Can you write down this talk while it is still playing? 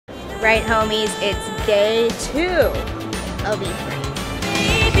Right, homies, it's day 2 of E3.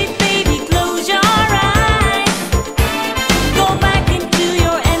 Baby, baby, close your eyes. Go back into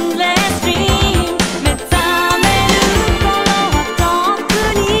your endless dream.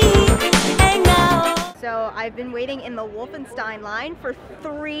 So I've been waiting in the Wolfenstein line for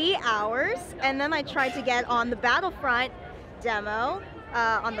 3 hours, and then I tried to get on the Battlefront demo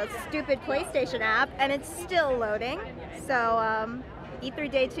on the stupid PlayStation app, and it's still loading. So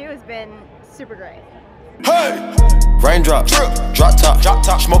E3 day 2 has been super great. Hey! Raindrop, drop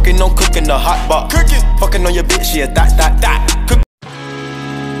top, smoking, no cooking, the hot pot, cooking, fucking on your bitch, yeah, that. Cook.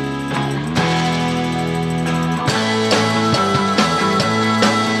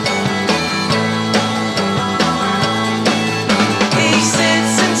 Ich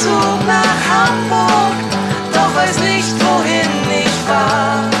sitz im Zug nach Hamburg, doch weiß nicht, wohin ich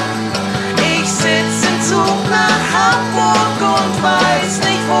fahr. Ich sitz im Zug nach Hamburg und weiß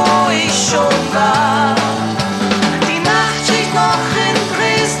nicht, wo ich schon war. Die Nachtschicht noch in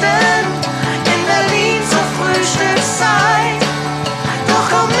Dresden, in Berlin zur Frühstückszeit. Doch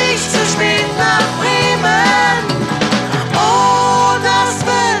komm nicht zu spät nach Bremen. Oh, das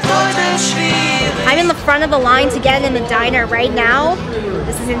wird heute schwierig. I'm in the front of the line to get in the diner right now.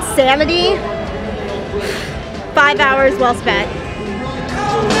 This is insanity. 5 hours well spent.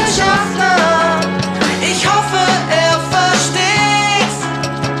 Ich hoffe, versteht's.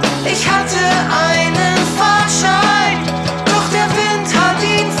 Ich hatte einen Fahrschein, doch der Wind hat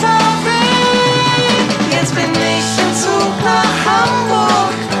ihn verweht. Jetzt bin ich im Zug nach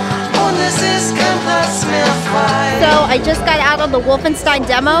Hamburg und es ist kein Platz mehr frei. So I just got out of the Wolfenstein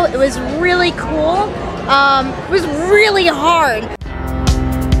demo. It was really cool. It was really hard.